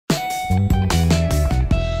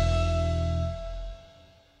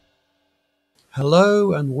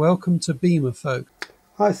Hello and welcome to Beamer Folk.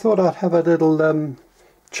 I thought I'd have a little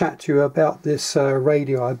chat to you about this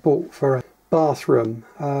radio I bought for a bathroom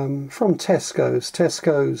from Tesco's.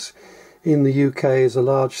 Tesco's in the UK is a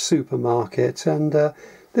large supermarket, and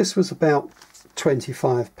this was about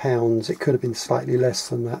 £25. It could have been slightly less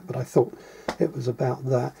than that, but I thought it was about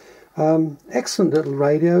that. Excellent little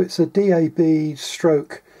radio. It's a DAB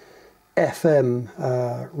stroke FM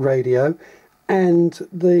radio. And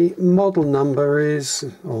the model number is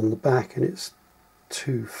on the back, and it's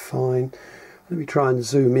too fine. Let me try and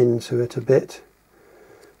zoom into it a bit.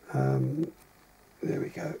 There we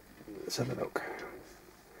go. Let's have a look.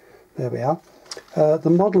 There we are. The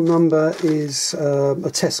model number is a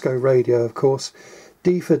Tesco radio, of course.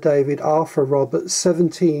 D for David, R for Robert,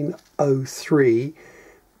 1703B.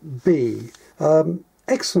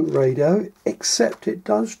 Excellent radio, except it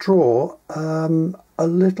does draw a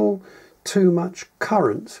little too much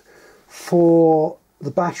current for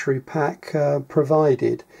the battery pack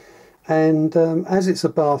provided, and as it's a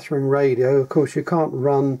bathroom radio, of course you can't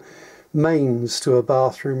run mains to a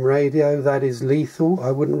bathroom radio. That is lethal.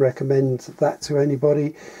 I wouldn't recommend that to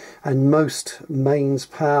anybody, and most mains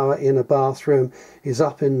power in a bathroom is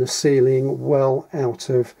up in the ceiling, well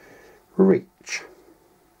out of reach.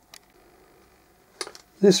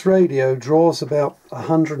 This radio draws about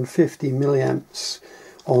 150 milliamps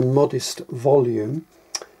on modest volume,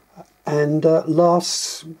 and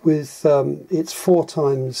lasts with its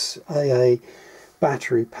 4x AA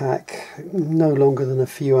battery pack no longer than a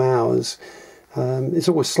few hours. It's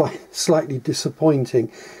always slightly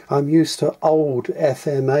disappointing. I'm used to old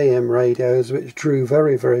FM AM radios which drew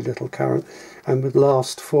very little current and would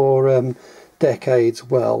last for decades,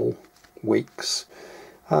 well, weeks.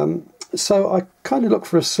 So I kind of looked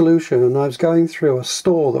for a solution, and I was going through a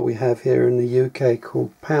store that we have here in the UK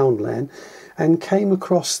called Poundland, and came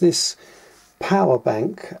across this power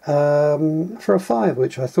bank for a £5,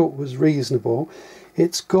 which I thought was reasonable.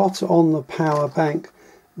 It's got on the power bank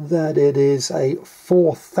that it is a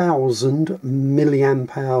 4,000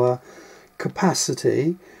 milliamp hour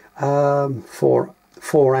capacity for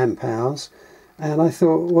 4 amp hours, and I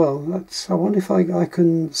thought, well, I wonder if I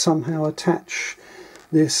can somehow attach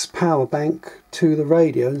this power bank to the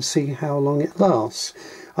radio and see how long it lasts.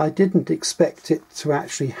 I didn't expect it to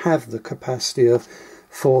actually have the capacity of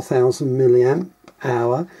 4,000 milliamp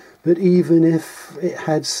hour, but even if it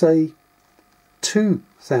had, say,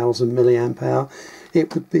 2,000 milliamp hour,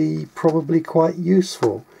 it would be probably quite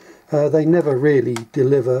useful. They never really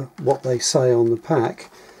deliver what they say on the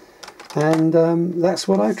pack, and that's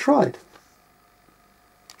what I tried.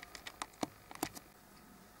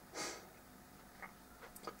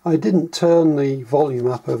 I didn't turn the volume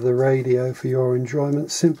up of the radio for your enjoyment,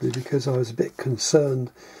 simply because I was a bit concerned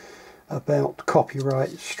about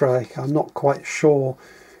copyright strike. I'm not quite sure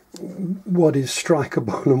what is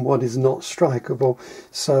strikeable and what is not strikeable,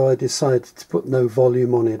 so I decided to put no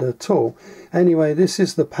volume on it at all. Anyway, this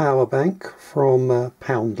is the power bank from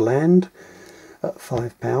Poundland at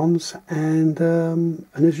 £5, and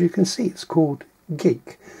as you can see, it's called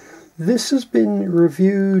Geek. This has been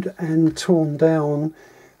reviewed and torn down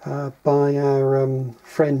by our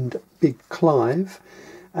friend Big Clive,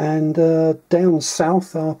 and down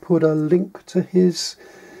south I'll put a link to his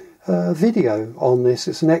video on this.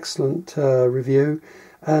 It's an excellent review,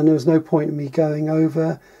 and there's no point in me going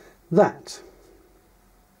over that.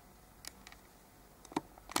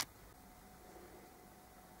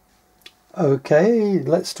 Okay,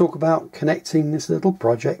 let's talk about connecting this little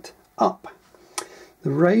project up. The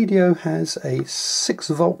radio has a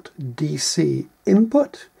 6-volt DC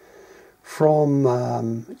input from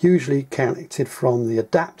usually connected from the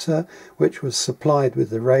adapter which was supplied with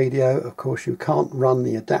the radio. Of course, you can't run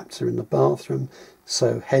the adapter in the bathroom,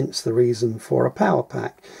 so hence the reason for a power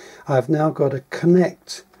pack. I've now got to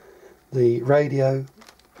connect the radio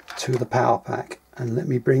to the power pack, and let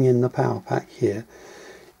me bring in the power pack here.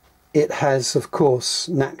 It has, of course,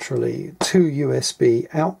 naturally 2 USB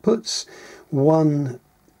outputs, 1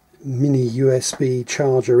 mini USB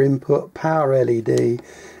charger input, power LED,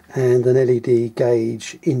 and an LED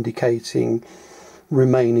gauge indicating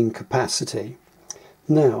remaining capacity.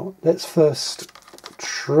 Now let's first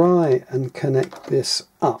try and connect this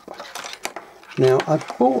up. Now I've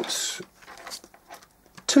bought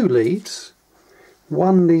 2 leads,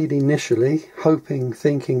 1 lead initially,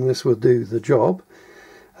 thinking this will do the job,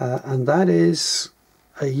 and that is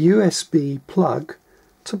a USB plug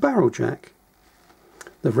to barrel jack,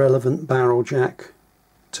 the relevant barrel jack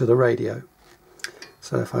to the radio.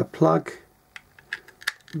 So if I plug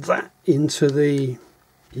that into the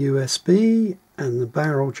USB and the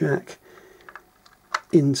barrel jack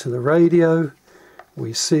into the radio,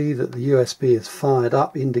 we see that the USB is fired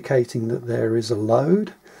up, indicating that there is a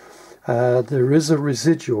load. There is a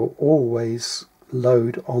residual always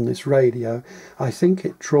load on this radio. I think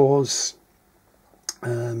it draws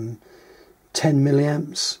 10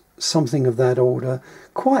 milliamps, something of that order,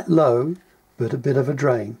 quite low, but a bit of a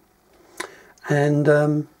drain. And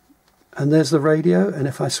there's the radio, and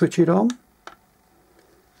if I switch it on,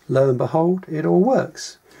 lo and behold, it all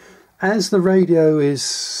works. As the radio is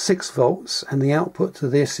 6 volts and the output to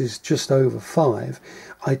this is just over 5,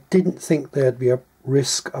 I didn't think there'd be a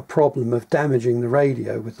problem of damaging the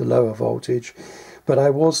radio with the lower voltage, but I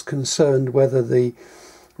was concerned whether the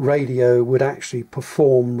radio would actually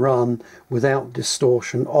run without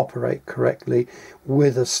distortion, operate correctly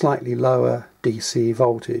with a slightly lower DC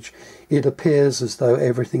voltage. It appears as though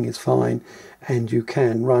everything is fine and you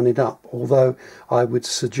can run it up, although I would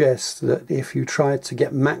suggest that if you tried to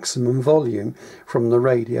get maximum volume from the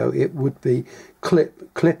radio, it would be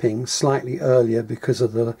clipping slightly earlier because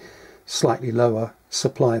of the slightly lower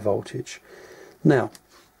supply voltage. Now,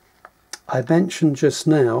 I mentioned just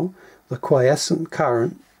now the quiescent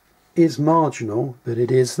current is marginal, but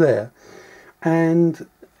it is there, and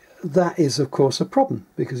that is of course a problem,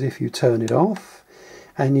 because if you turn it off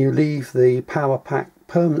and you leave the power pack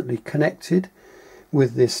permanently connected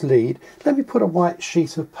with this lead, let me put a white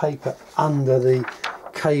sheet of paper under the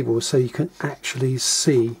cable so you can actually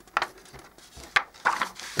see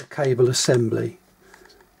the cable assembly.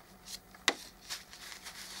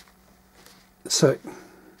 So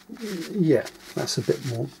yeah, that's a bit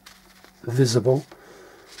more visible.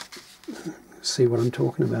 See what I'm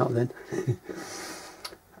talking about then.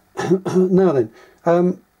 Now then,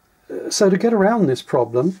 so to get around this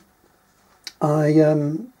problem, I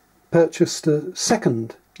purchased a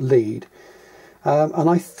second lead, and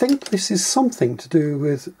I think this is something to do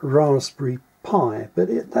with Raspberry Pi,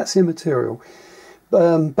 but that's immaterial.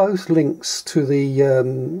 Both links to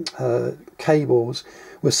the cables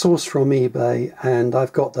were sourced from eBay, and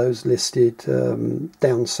I've got those listed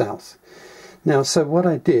down south. Now, so what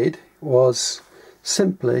I did was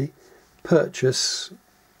simply purchase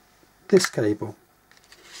this cable,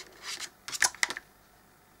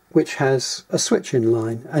 which has a switch in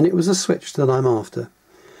line, and it was a switch that I'm after.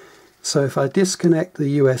 So if I disconnect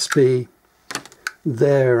the USB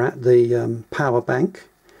there at the power bank,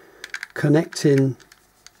 connect in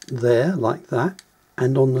there like that,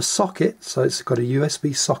 and on the socket, so it's got a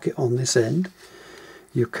USB socket on this end,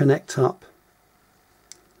 you connect up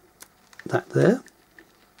that there.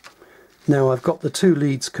 Now I've got the two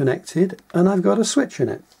leads connected and I've got a switch in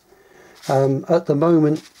it. At the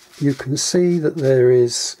moment you can see that there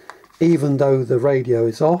is, even though the radio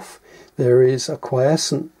is off, there is a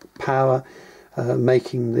quiescent power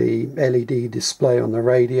making the LED display on the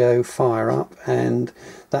radio fire up, and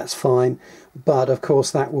that's fine, but of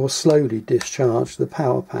course that will slowly discharge the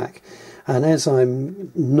power pack. And as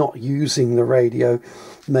I'm not using the radio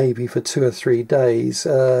maybe for 2 or 3 days,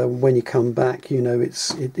 when you come back, you know,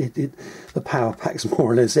 the power pack's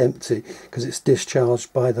more or less empty because it's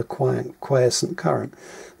discharged by the quiescent current.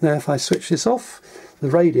 Now if I switch this off, the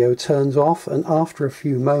radio turns off, and after a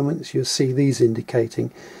few moments you'll see these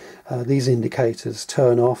indicators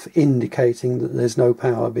turn off, indicating that there's no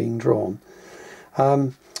power being drawn.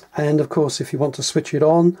 And of course if you want to switch it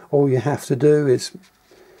on, all you have to do is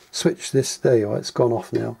switch this. There you are, it's gone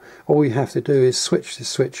off now. All you have to do is switch the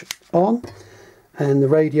switch on and the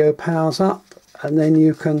radio powers up, and then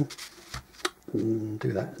you can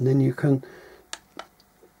do that, and then you can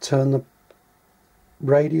turn the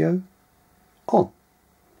radio on.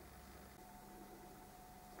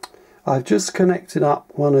 I've just connected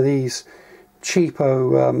up one of these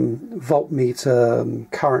cheapo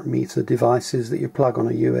voltmeter, current meter devices that you plug on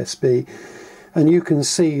a USB, and you can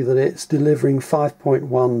see that it's delivering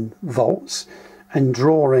 5.1 volts and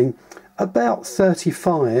drawing about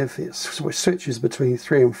 35. It switches between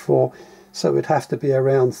 3 and 4, so it would have to be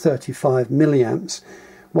around 35 milliamps,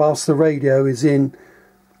 whilst the radio is in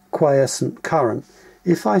quiescent current.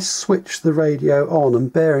 If I switch the radio on,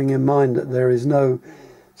 and bearing in mind that there is no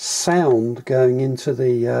sound going into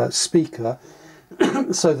the speaker,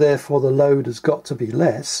 so therefore the load has got to be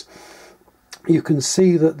less, you can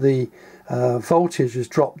see that the voltage has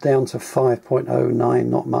dropped down to 5.09,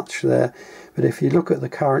 not much there, but if you look at the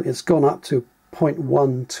current, it's gone up to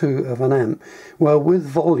 0.12 of an amp. Well, with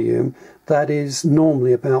volume that is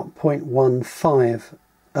normally about 0.15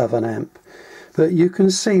 of an amp, but you can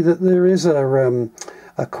see that there is a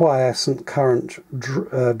quiescent current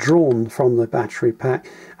drawn from the battery pack,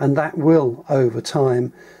 and that will over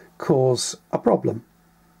time cause a problem.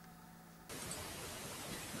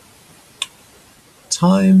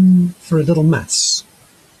 Time for a little maths.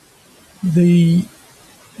 The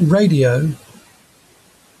radio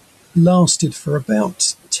lasted for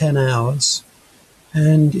about 10 hours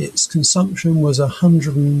and its consumption was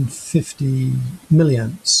 150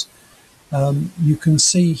 milliamps. You can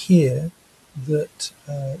see here that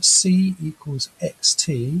C equals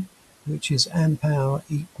XT, which is amp hour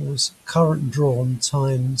equals current drawn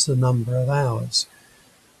times the number of hours.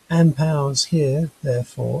 Amp hours here,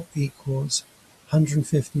 therefore, equals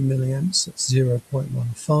 150 milliamps, that's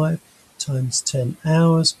 0.15, times 10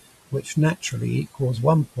 hours, which naturally equals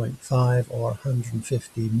 1.5 or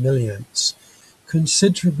 150 milliamps.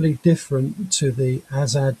 Considerably different to the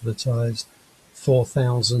as advertised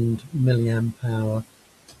 4,000 milliamp hour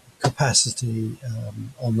capacity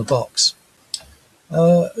on the box.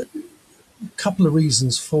 A couple of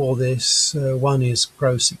reasons for this. One is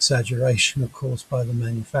gross exaggeration, of course, by the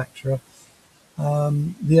manufacturer.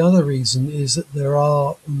 The other reason is that there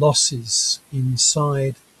are losses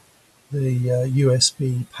inside the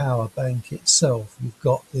USB power bank itself. You've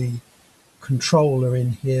got the controller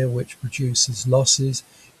in here which produces losses.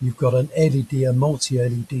 You've got an LED, a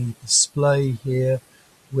multi-LED display here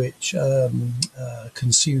which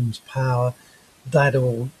consumes power. That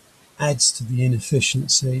all adds to the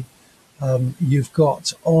inefficiency. You've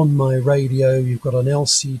got on my radio, you've got an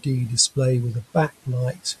LCD display with a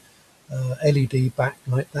backlight, LED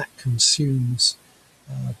backlight that consumes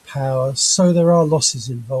power. So there are losses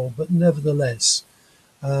involved, but nevertheless,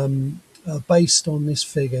 based on this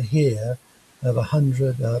figure here of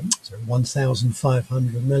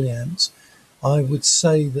 1,500 milliamps, I would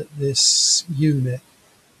say that this unit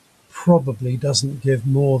probably doesn't give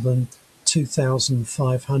more than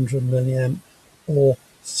 2,500 milliamp or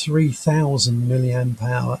 3,000 milliamp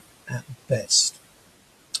hour at best.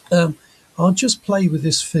 I'll just play with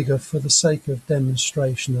this figure for the sake of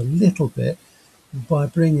demonstration a little bit by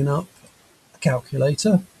bringing up a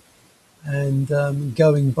calculator and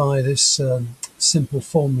going by this simple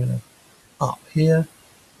formula up here,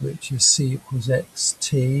 which is C equals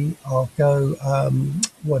XT. I'll go,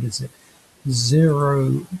 what is it,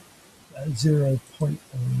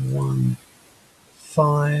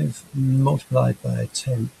 0.15 multiplied by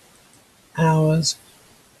 10 hours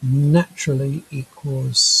naturally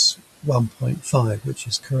equals 1.5, which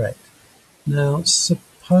is correct. Now,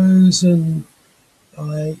 supposing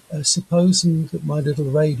that my little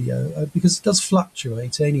radio, because it does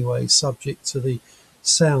fluctuate anyway, subject to the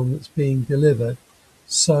sound that's being delivered.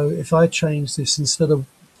 So if I change this instead of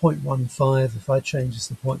 0.15, if I change this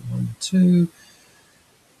to 0.12,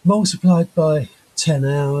 multiplied by 10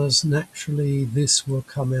 hours, naturally this will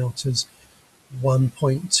come out as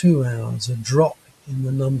 1.2 hours, a drop in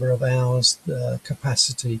the number of hours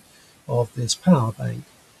capacity of this power bank.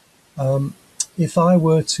 If I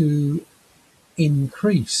were to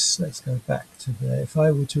increase, let's go back to there, if I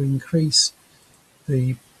were to increase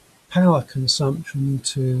the power consumption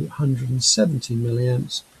to 170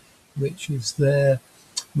 milliamps, which is there,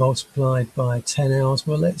 multiplied by 10 hours,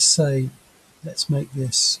 well, let's make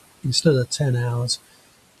this, instead of 10 hours,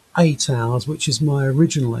 8 hours, which is my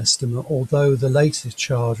original estimate, although the latest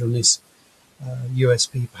charge on this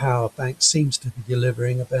USB power bank seems to be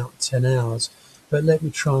delivering about 10 hours. But let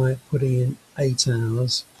me try putting in 8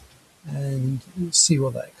 hours and see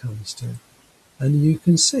what that comes to. And you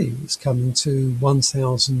can see it's coming to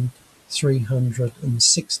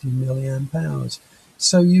 1,360 milliamp hours.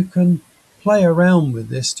 So you can play around with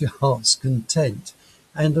this to your heart's content.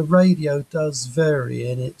 And the radio does vary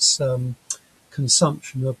in its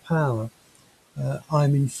consumption of power.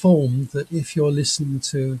 I'm informed that if you're listening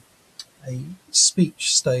to a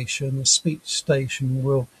speech station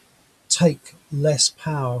will take less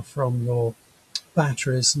power from your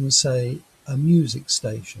batteries than, say, a music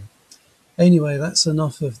station. Anyway, that's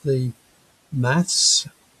enough of the maths,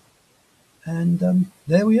 and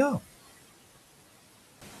there we are.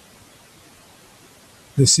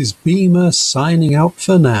 This is Beamer signing out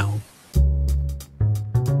for now.